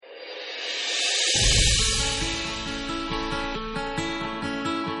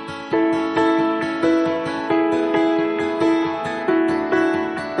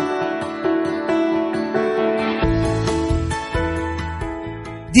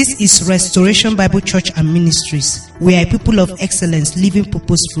This is Restoration Bible Church and Ministries. We are a people of excellence living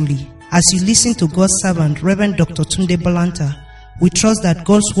purposefully. As you listen to God's servant, Reverend Dr. Tunde Balanta, we trust that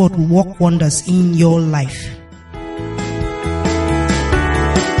God's word will work wonders in your life.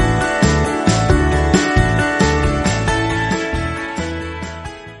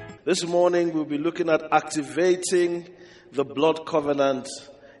 This morning we'll be looking at activating the blood covenant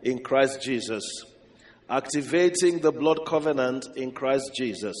in Christ Jesus. Activating the blood covenant in Christ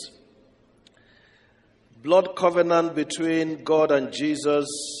Jesus. Blood covenant between God and Jesus.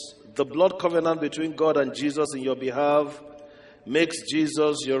 The blood covenant between God and Jesus in your behalf makes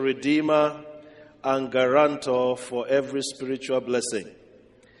Jesus your Redeemer and guarantor for every spiritual blessing.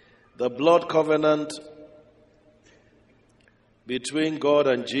 The blood covenant between God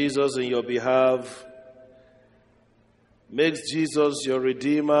and Jesus in your behalf makes Jesus your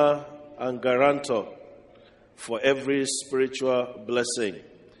Redeemer and guarantor for every spiritual blessing.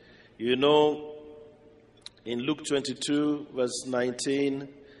 You know, in Luke 22, verse 19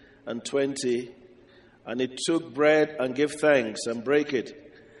 and 20, and he took bread and gave thanks and brake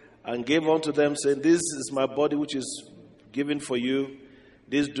it and gave unto them, saying, This is my body which is given for you.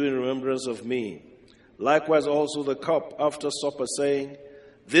 This do in remembrance of me. Likewise also the cup after supper, saying,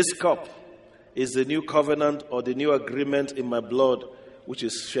 This cup is the new covenant or the new agreement in my blood which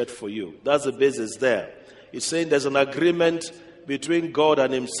is shed for you. That's the basis there. He's saying there's an agreement between God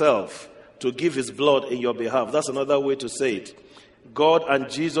and himself to give his blood in your behalf. That's another way to say it. God and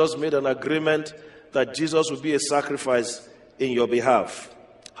Jesus made an agreement that Jesus would be a sacrifice in your behalf.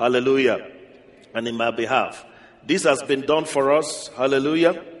 Hallelujah. And in my behalf. This has been done for us.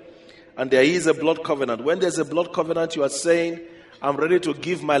 Hallelujah. And there is a blood covenant. When there's a blood covenant, you are saying, I'm ready to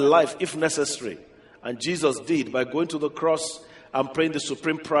give my life if necessary. And Jesus did by going to the cross and paying the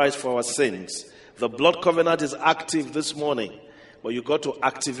supreme price for our sins. The blood covenant is active this morning, but you got to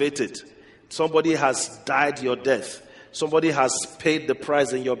activate it. Somebody has died your death. Somebody has paid the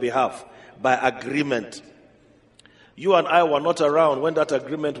price in your behalf by agreement. You and I were not around when that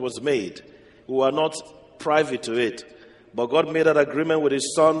agreement was made. We were not privy to it. But God made that agreement with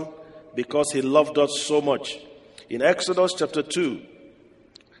his Son because he loved us so much. In Exodus chapter 2,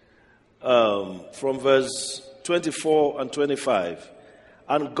 from verse 24 and 25,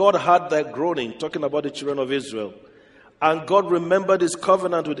 and God heard their groaning, talking about the children of Israel. And God remembered his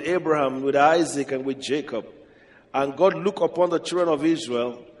covenant with Abraham, with Isaac, and with Jacob. And God looked upon the children of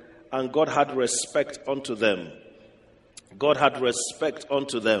Israel, and God had respect unto them. God had respect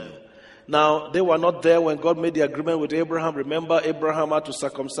unto them. Now, they were not there when God made the agreement with Abraham. Remember, Abraham had to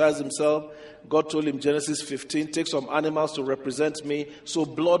circumcise himself. God told him, Genesis 15, take some animals to represent me. So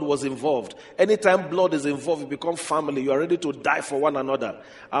blood was involved. Anytime blood is involved, you become family. You are ready to die for one another.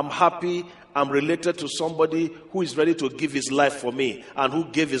 I'm happy I'm related to somebody who is ready to give his life for me and who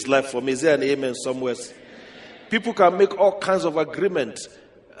gave his life for me. Is there an amen somewhere? People can make all kinds of agreements,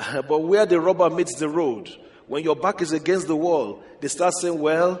 but where the rubber meets the road, when your back is against the wall, they start saying,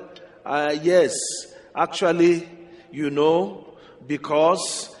 well, yes, actually,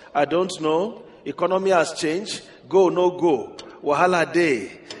 because I don't know, economy has changed, go, no go, wahala day,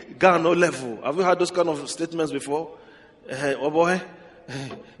 ga no level. Have you heard those kind of statements before? Oh boy,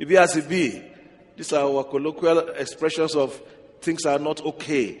 it be as it be. These are our colloquial expressions of things are not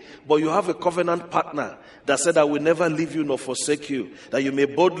okay. But you have a covenant partner that said, I will never leave you nor forsake you. That you may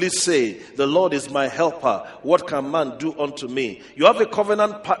boldly say, the Lord is my helper. What can man do unto me? You have a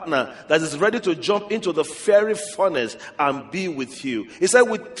covenant partner that is ready to jump into the fiery furnace and be with you. He said,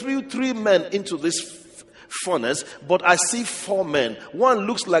 we threw 3 men into this furnace, but I see 4 men. One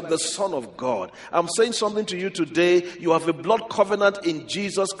looks like the Son of God. I'm saying something to you today. You have a blood covenant in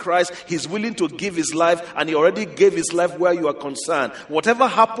Jesus Christ. He's willing to give his life, and he already gave his life where you are concerned. Whatever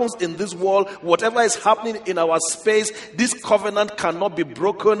happens in this world, whatever is happening in our space, this covenant cannot be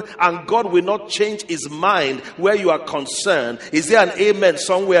broken, and God will not change his mind where you are concerned. Is there an amen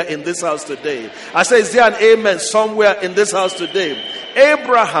somewhere in this house today? I say, is there an amen somewhere in this house today?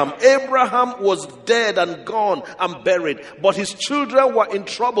 Abraham was dead and gone and buried, but his children were in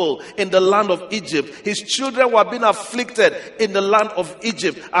trouble in the land of Egypt. His children were being afflicted in the land of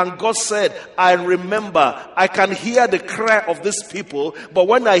Egypt, and God said, I remember, I can hear the cry of these people, but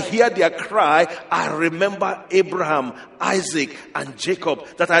when I hear their cry, I remember Abraham, Isaac, and Jacob,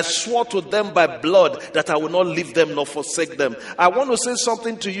 that I swore to them by blood that I will not leave them nor forsake them. I want to say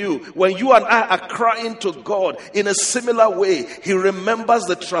something to you. When you and I are crying to God in a similar way, he remembers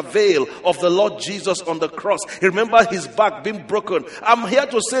the travail of the Lord Jesus on the cross. He remembered his back being broken. I'm here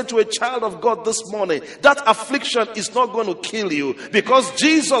to say to a child of God this morning, that affliction is not going to kill you because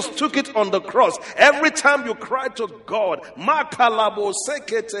Jesus took it on the cross. Every time you cry to God,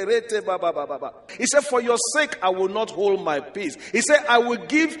 he said, for your sake, I will not hold my peace. He said, I will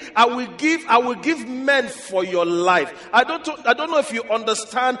give men for your life. I don't know if you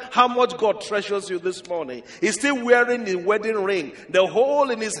understand how much God treasures you this morning. He's still wearing the wedding ring. The hole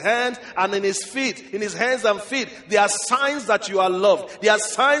in his hands and in his feet, in his hands and feet, they are signs that you are loved. They are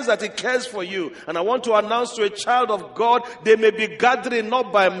signs that he cares for you. And I want to announce to a child of God, they may be gathering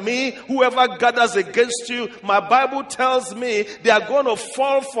not by me. Whoever gathers against you, my Bible tells me they are going to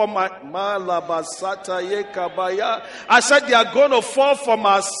fall for my I said they are going to fall for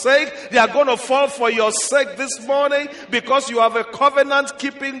my sake. They are going to fall for your sake this morning because you have a covenant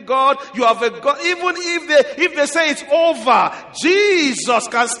keeping God. You have a God. Even if they say it's over, Jesus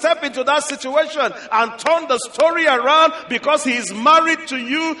can step into that situation and turn the story around because he is married to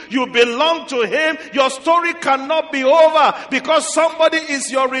you. You belong to him. Your story cannot be over because somebody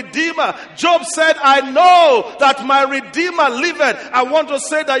is your redeemer. Job said, I know that my redeemer liveth. I want to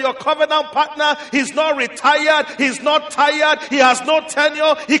say that your covenant partner, he's not retired. He's not tired. He has no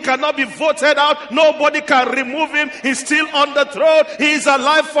tenure. He cannot be voted out. Nobody can remove him. He's still on the throne. He is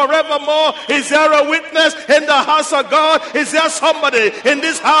alive forevermore. Is there a witness in the house of God? Is there somebody in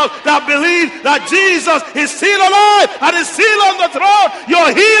this house that believes that Jesus is still alive and is still on the throne? Your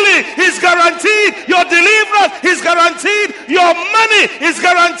healing is guaranteed. Your deliverance is guaranteed. Your money is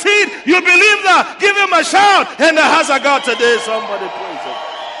guaranteed. You believe that? Give him a shout in the house of God today. Somebody praise him.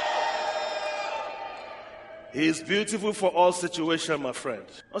 He is beautiful for all situations, my friend.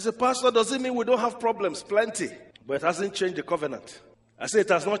 I say, Pastor, does it mean we don't have problems? Plenty. But it hasn't changed the covenant. I say it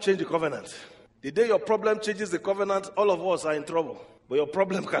has not changed the covenant. The day your problem changes the covenant, all of us are in trouble. But your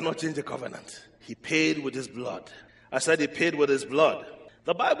problem cannot change the covenant. He paid with his blood. I said he paid with his blood.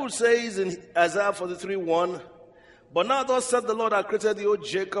 The Bible says in Isaiah 43:1, but now thus said the Lord, I created thee, O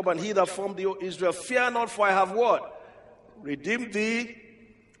Jacob, and he that formed thee, O Israel. Fear not, for I have what? Redeemed thee.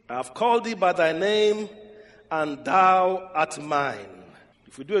 I have called thee by thy name, and thou art mine.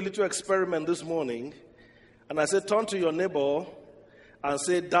 If we do a little experiment this morning, and I say, turn to your neighbor and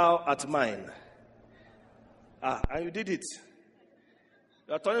say, thou art mine. And you did it.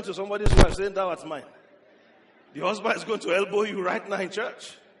 You are turning to somebody's wife saying, thou art mine. The husband is going to elbow you right now in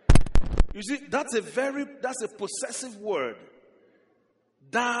church. You see, that's a possessive word.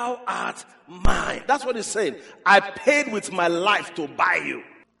 Thou art mine. That's what he's saying. I paid with my life to buy you.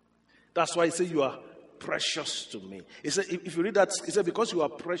 That's why he said you are precious to me. He said, if you read that, he said, because you are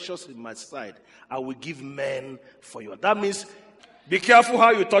precious in my sight, I will give men for you. That means, be careful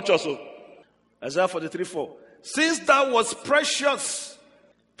how you touch us. Isaiah 43:4. Since thou was precious,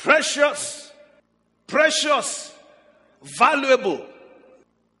 valuable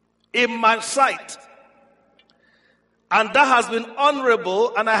in my sight, and thou hast been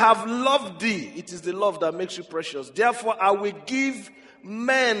honorable, and I have loved thee. It is the love that makes you precious. Therefore, I will give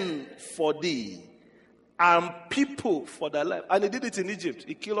men for thee, and people for thy life. And he did it in Egypt.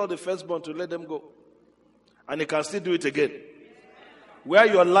 He killed all the firstborn to let them go. And he can still do it again. Where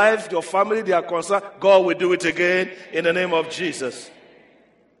your life, your family, they are concerned, God will do it again in the name of Jesus.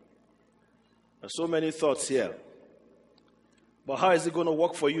 There's so many thoughts here. But how is it going to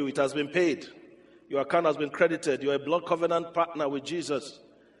work for you? It has been paid. Your account has been credited. You're a blood covenant partner with Jesus.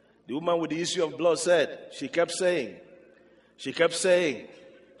 The woman with the issue of blood said, she kept saying,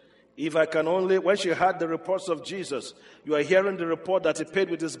 if I can only, when she heard the reports of Jesus, you are hearing the report that he paid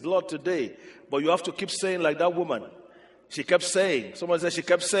with his blood today, but you have to keep saying like that woman. She kept saying, someone said she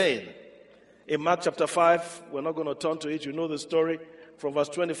kept saying. In Mark chapter 5, we're not going to turn to it, you know the story, from verse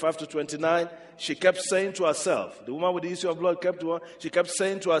 25 to 29, she kept saying to herself, the woman with the issue of blood she kept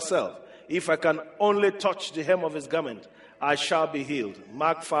saying to herself, if I can only touch the hem of his garment, I shall be healed.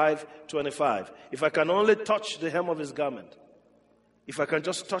 Mark 5:25. If I can only touch the hem of his garment, if I can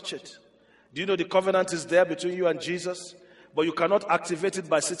just touch it. Do you know the covenant is there between you and Jesus? But you cannot activate it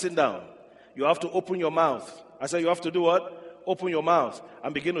by sitting down. You have to open your mouth. I said you have to do what? Open your mouth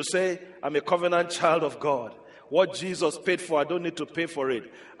and begin to say, I'm a covenant child of God. What Jesus paid for, I don't need to pay for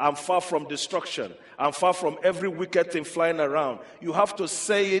it. I'm far from destruction. I'm far from every wicked thing flying around. You have to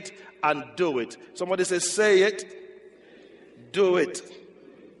say it and do it. Somebody say, say it, do it.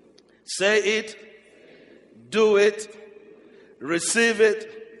 Say it, do it, receive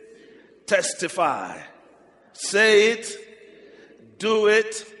it, testify. Say it, do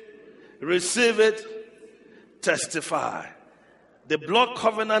it, receive it, testify. The blood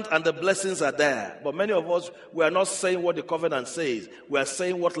covenant and the blessings are there. But many of us, we are not saying what the covenant says. We are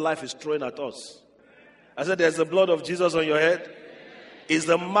saying what life is throwing at us. I said, there's the blood of Jesus on your head. Is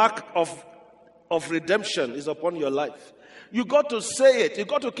the mark of redemption is upon your life. You got to say it. You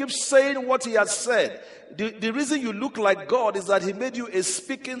got to keep saying what he has said. The reason you look like God is that he made you a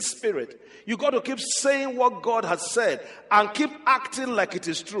speaking spirit. You got to keep saying what God has said and keep acting like it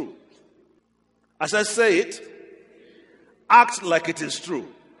is true. As I say it, act like it is true.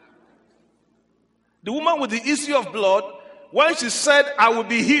 The woman with the issue of blood, when she said, I will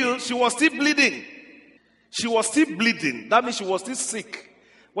be healed, she was still bleeding. She was still bleeding. That means she was still sick.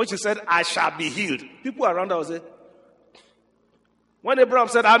 When she said, I shall be healed, people around her would say, when Abraham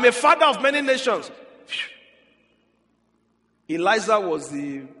said, I'm a father of many nations, Eliza was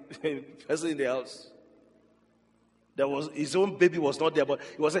the person in the house. His own baby was not there, but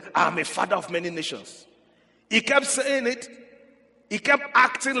he was saying, I'm a father of many nations. He kept saying it. He kept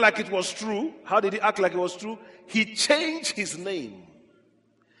acting like it was true. How did he act like it was true? He changed his name.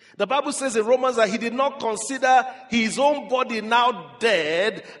 The Bible says in Romans that he did not consider his own body now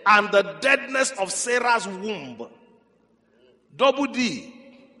dead and the deadness of Sarah's womb. Double D.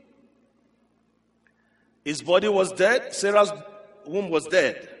 His body was dead. Sarah's womb was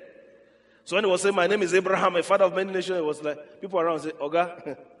dead. So when he was saying, my name is Abraham, a father of many nations, it was like, people around say,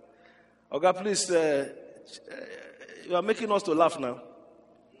 Oga, please, you are making us to laugh now.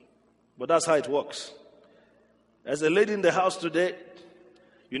 But that's how it works. As a lady in the house today,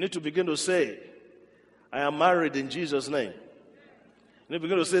 you need to begin to say, I am married in Jesus' name. You need to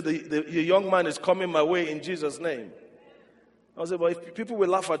begin to say, the young man is coming my way in Jesus' name. I say, but if people will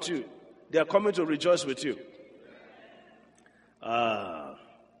laugh at you, they are coming to rejoice with you.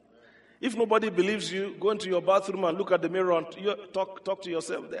 If nobody believes you, go into your bathroom and look at the mirror and talk to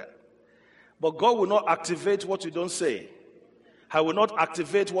yourself there. But God will not activate what you don't say. I will not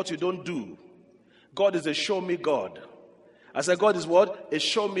activate what you don't do. God is a show me God. I said, God is what? A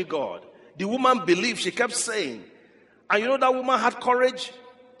show me God. The woman believed. She kept saying. And you know that woman had courage?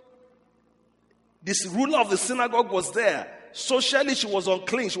 This ruler of the synagogue was there. Socially, she was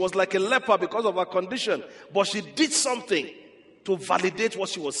unclean. She was like a leper because of her condition. But she did something to validate what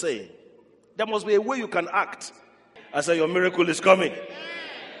she was saying. There must be a way you can act. I said, your miracle is coming.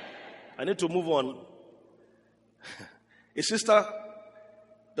 I need to move on. A sister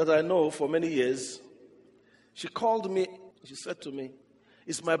that I know for many years, she called me. She said to me,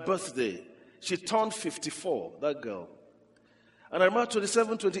 it's my birthday. She turned 54, that girl. And I remember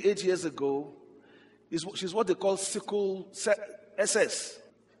 27, 28 years ago, she's what they call sickle cell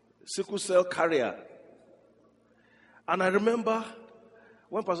carrier. And I remember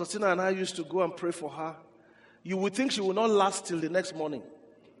when Pastor Tina and I used to go and pray for her, you would think she would not last till the next morning.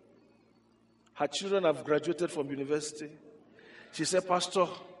 Her children have graduated from university. She said, Pastor,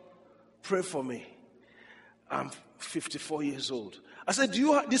 pray for me. I'm 54 years old. I said, do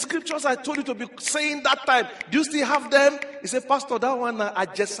you have the scriptures I told you to be saying that time? Do you still have them? He said, Pastor, that one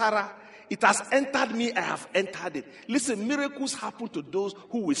at Jesara, it has entered me, I have entered it. Listen, miracles happen to those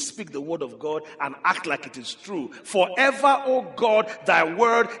who will speak the word of God and act like it is true. Forever, oh God, thy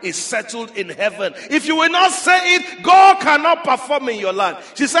word is settled in heaven. If you will not say it, God cannot perform in your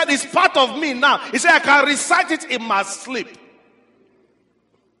life. She said, it's part of me now. He said, I can recite it in my sleep.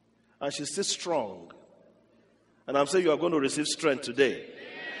 And she's still strong. And I'm saying you are going to receive strength today.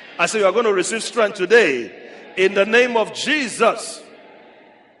 I say you are going to receive strength today. In the name of Jesus.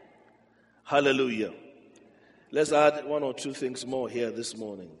 Hallelujah. Let's add one or two things more here this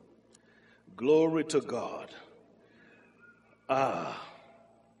morning. Glory to God.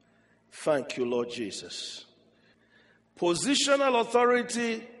 Thank you, Lord Jesus. Positional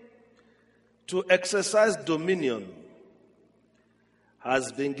authority to exercise dominion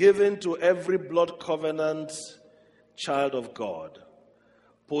has been given to every blood covenant child of God.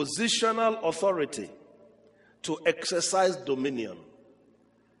 Positional authority to exercise dominion.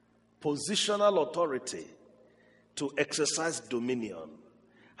 Positional authority to exercise dominion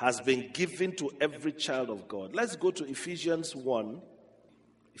has been given to every child of God. Let's go to Ephesians 1.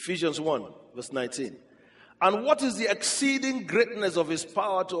 Ephesians 1, verse 19. And what is the exceeding greatness of his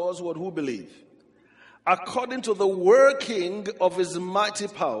power to us who believe? According to the working of his mighty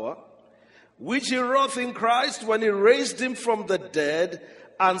power, which he wrought in Christ when he raised him from the dead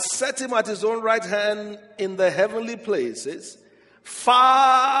and set him at his own right hand in the heavenly places,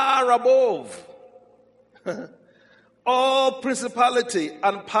 far above all principality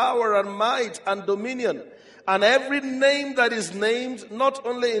and power and might and dominion and every name that is named, not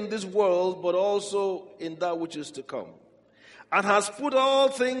only in this world but also in that which is to come, and has put all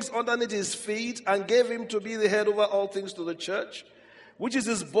things underneath his feet and gave him to be the head over all things to the church, which is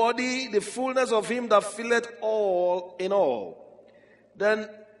his body, the fullness of him that filleth all in all. Then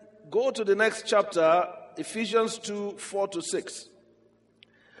go to the next chapter, Ephesians 2, 4-6.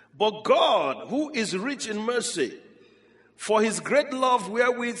 But God, who is rich in mercy, for his great love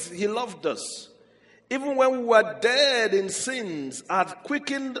wherewith he loved us, even when we were dead in sins, hath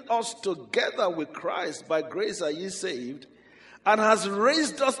quickened us together with Christ. By grace are ye saved, and has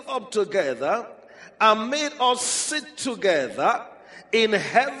raised us up together, and made us sit together in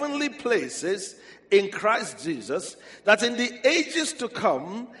heavenly places in Christ Jesus, that in the ages to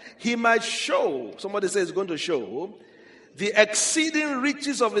come he might show, somebody says he's going to show, the exceeding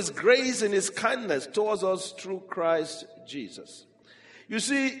riches of his grace and his kindness towards us through Christ Jesus. You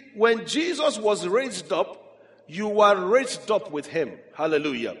see, when Jesus was raised up, you were raised up with him.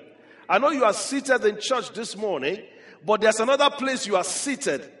 Hallelujah. I know you are seated in church this morning, but there's another place you are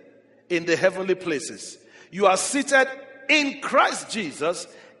seated in the heavenly places. You are seated in Christ Jesus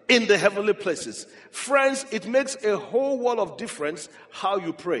in the heavenly places. Friends, it makes a whole world of difference how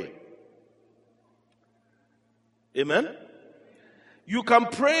you pray. Amen? You can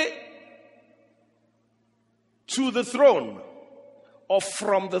pray to the throne or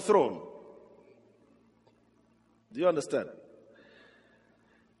from the throne. Do you understand?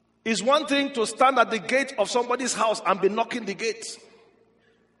 It's one thing to stand at the gate of somebody's house and be knocking the gate.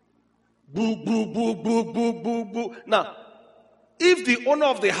 Boo, boo, boo, boo, boo, boo, boo. Now, if the owner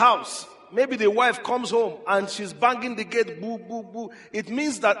of the house, maybe the wife comes home and she's banging the gate, boo, boo, boo, it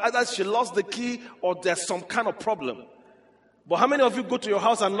means that either she lost the key or there's some kind of problem. But how many of you go to your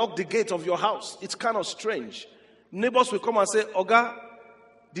house and knock the gate of your house? It's kind of strange. Neighbors will come and say, Oga,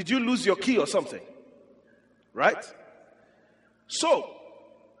 did you lose your key or something? Right? So,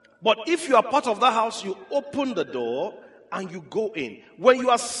 but if you are part of the house, you open the door and you go in. When you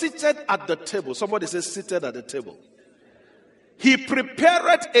are seated at the table, somebody says seated at the table. He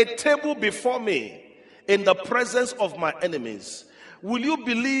prepared a table before me in the presence of my enemies. Will you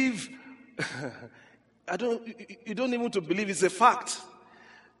believe? You don't even to believe it's a fact.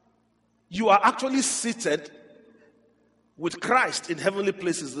 You are actually seated with Christ in heavenly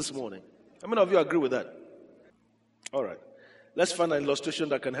places this morning. How many of you agree with that? All right. Let's find an illustration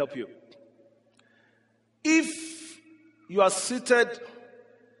that can help you. If you are seated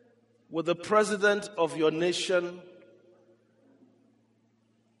with the president of your nation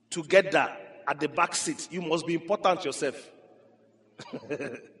together at the back seat, you must be important yourself.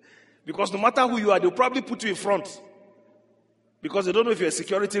 Because no matter who you are, they'll probably put you in front. Because they don't know if you're a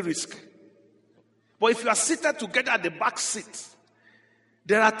security risk. But if you are seated together at the back seat,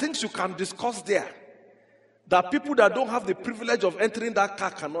 there are things you can discuss there that people that don't have the privilege of entering that car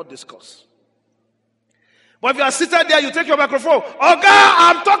cannot discuss. But if you are seated there, you take your microphone. Oga,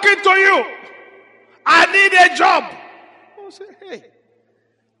 I'm talking to you. I need a job. I'll say, hey,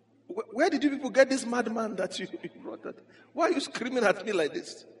 where did you people get this madman that you brought that? Why are you screaming at me like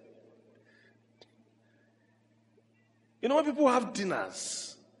this? You know, when people have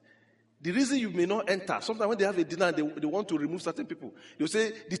dinners, the reason you may not enter, sometimes when they have a dinner and they want to remove certain people, they'll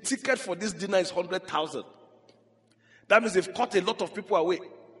say, the ticket for this dinner is 100,000. That means they've cut a lot of people away.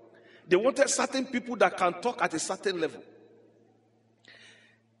 They wanted certain people that can talk at a certain level.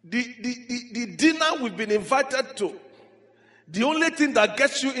 The dinner we've been invited to, the only thing that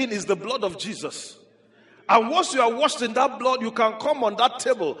gets you in is the blood of Jesus. And once you are washed in that blood, you can come on that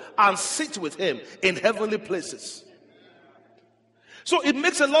table and sit with him in heavenly places. So it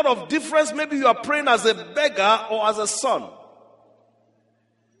makes a lot of difference. Maybe you are praying as a beggar or as a son.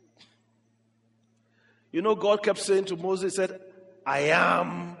 You know, God kept saying to Moses, he said, I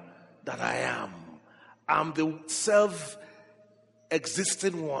am that I am. I'm the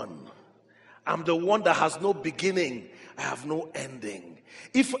self-existing one. I'm the one that has no beginning. I have no ending.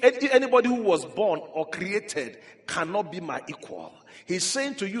 If anybody who was born or created cannot be my equal, he's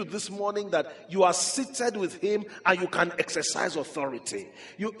saying to you this morning that you are seated with him and you can exercise authority.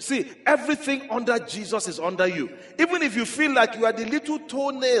 You see, everything under Jesus is under you. Even if you feel like you are the little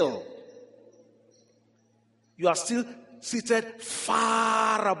toenail, you are still seated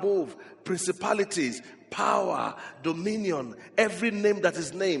far above principalities, power, dominion, every name that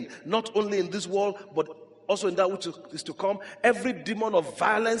is named, not only in this world, but also in that which is to come. Every demon of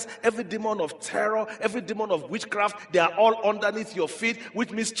violence, every demon of terror, every demon of witchcraft, they are all underneath your feet,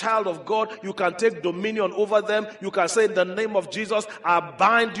 which means, child of God, you can take dominion over them. You can say, in the name of Jesus, I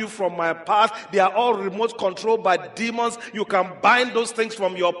bind you from my path. They are all remote controlled by demons. You can bind those things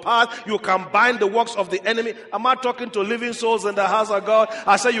from your path. You can bind the works of the enemy. Am I talking to living souls in the house of God?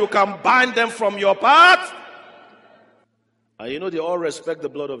 I say you can bind them from your path. And you know they all respect the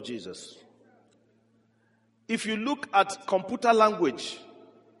blood of Jesus. If you look at computer language,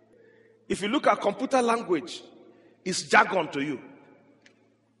 it's jargon to you.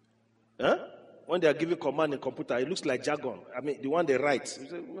 Huh? When they are giving command in computer, it looks like jargon. I mean, the one they write. You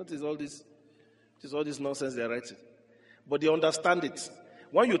say, what is all this? What is all this nonsense they are writing? But they understand it.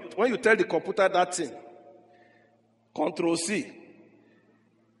 When you tell the computer that thing, Control C.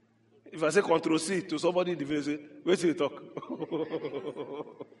 If I say Control C to somebody in the village, wait till you talk.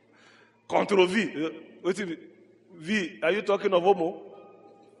 Control V. Wait till V. Are you talking of homo?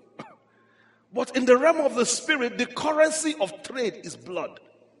 But in the realm of the spirit, the currency of trade is blood.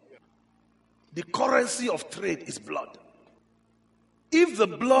 The currency of trade is blood. If the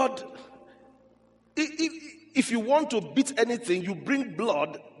blood, if you want to beat anything, you bring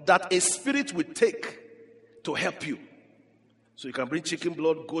blood that a spirit will take to help you. So you can bring chicken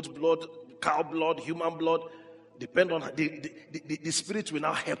blood, goat blood, cow blood, human blood. Depend on the spirit will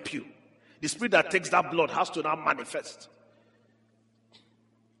now help you. The spirit that takes that blood has to now manifest.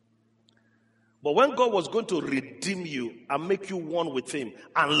 But when God was going to redeem you and make you one with him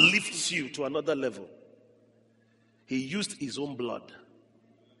and lift you to another level, he used his own blood.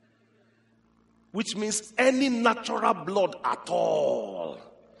 Which means any natural blood at all,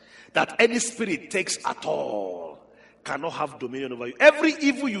 that any spirit takes at all, cannot have dominion over you. Every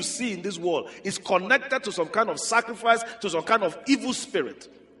evil you see in this world is connected to some kind of sacrifice, to some kind of evil spirit.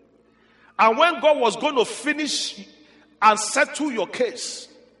 And when God was going to finish and settle your case,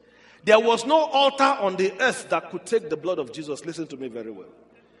 there was no altar on the earth that could take the blood of Jesus. Listen to me very well.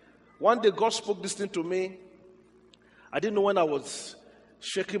 One day God spoke this thing to me. I didn't know when I was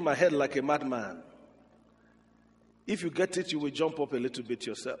shaking my head like a madman. If you get it, you will jump up a little bit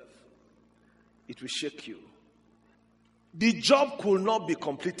yourself. It will shake you. The job could not be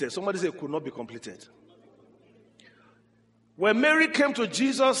completed. Somebody say it could not be completed. When Mary came to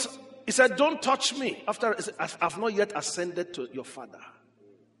Jesus, he said, don't touch me. After I've not yet ascended to your Father.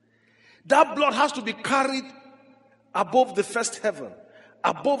 That blood has to be carried above the first heaven,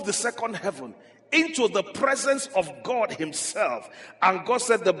 above the second heaven, into the presence of God himself. And God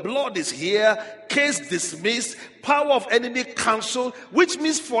said, the blood is here, case dismissed, power of enemy cancelled, which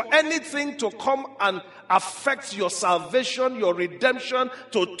means for anything to come and affect your salvation, your redemption,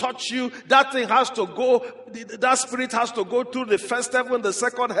 to touch you, that thing has to go, that spirit has to go through the first heaven, the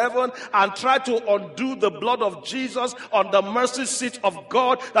second heaven, and try to undo the blood of Jesus on the mercy seat of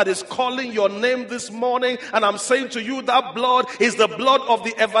God that is calling your name this morning. And I'm saying to you, that blood is the blood of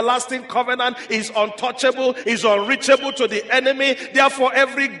the everlasting covenant, is untouchable, is unreachable to the enemy. Therefore,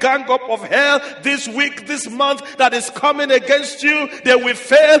 every gang up of hell this week, this month, that is coming against you, they will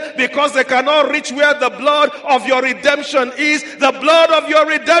fail because they cannot reach where the blood of your redemption is. The blood of your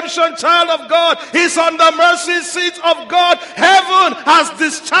redemption, child of God, is on the mercy seat of God. Heaven has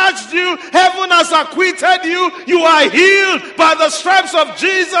discharged you. Heaven has acquitted you. You are healed by the stripes of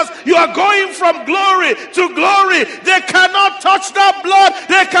Jesus. You are going from glory to glory. They cannot touch that blood.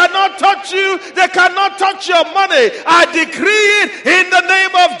 They cannot touch you. They cannot touch your money. I decree it in the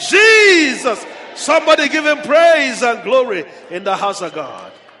name of Jesus. Somebody give him praise and glory in the house of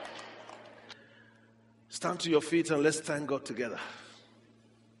God. Stand to your feet and let's thank God together.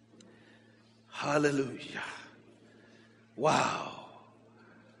 Hallelujah. Wow.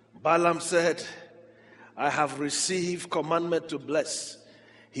 Balaam said, I have received commandment to bless.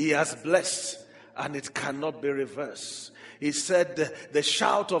 He has blessed and it cannot be reversed. He said, the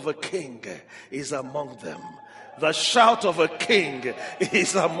shout of a king is among them. The shout of a king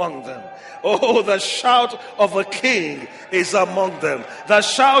is among them. Oh, the shout of a king is among them. The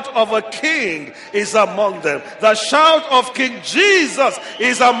shout of a king is among them. The shout of King Jesus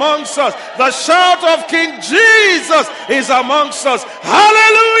is amongst us. The shout of King Jesus is amongst us.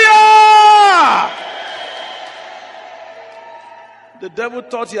 Hallelujah! The devil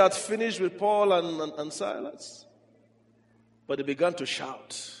thought he had finished with Paul and Silas. But he began to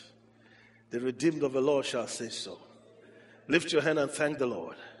shout. The redeemed of the Lord shall say so. Lift your hand and thank the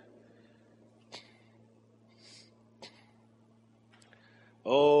Lord.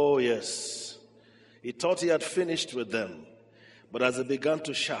 Oh, yes. He thought he had finished with them. But as he began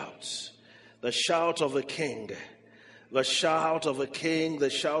to shout, the shout of a king, the shout of a king, the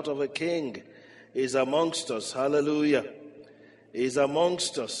shout of a king is amongst us. Hallelujah. He is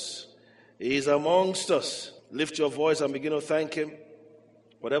amongst us. He is amongst us. Lift your voice and begin to thank him.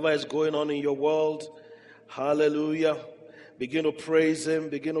 Whatever is going on in your world, hallelujah. Begin to praise him.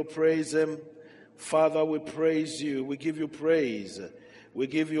 Begin to praise him. Father, we praise you. We give you praise. We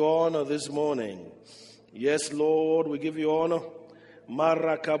give you honor this morning. Yes, Lord, we give you honor.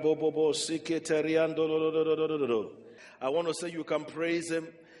 I want to say you can praise him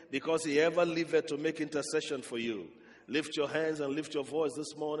because he ever liveth to make intercession for you. Lift your hands and lift your voice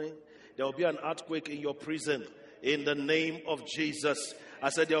this morning. There will be an earthquake in your prison in the name of Jesus. I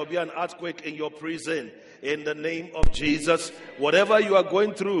said there will be an earthquake in your prison. In the name of Jesus, whatever you are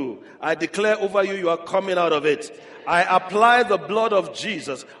going through, I declare over you, you are coming out of it. I apply the blood of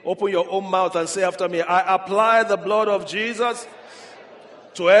Jesus. Open your own mouth and say after me, I apply the blood of Jesus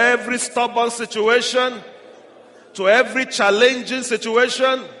to every stubborn situation, to every challenging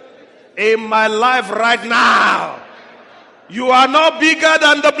situation in my life right now. You are not bigger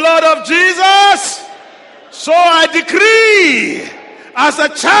than the blood of Jesus. So I decree, as a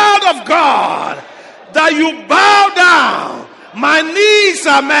child of God, that you bow down. My needs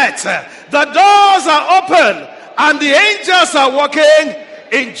are met. The doors are open. And the angels are walking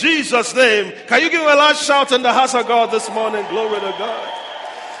in Jesus' name. Can you give a loud shout in the house of God this morning? Glory to God.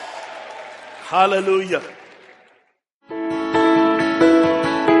 Hallelujah.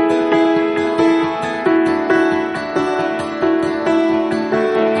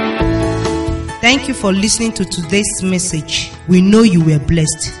 Thank you for listening to today's message. We know you were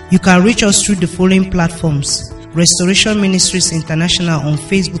blessed. You can reach us through the following platforms: Restoration Ministries International on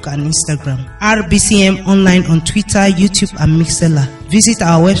Facebook and Instagram, RBCM Online on Twitter, YouTube and Mixlr. Visit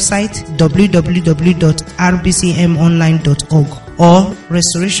our website www.rbcmonline.org or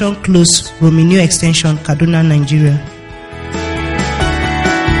Restoration Close, Rominio Extension, Kaduna, Nigeria.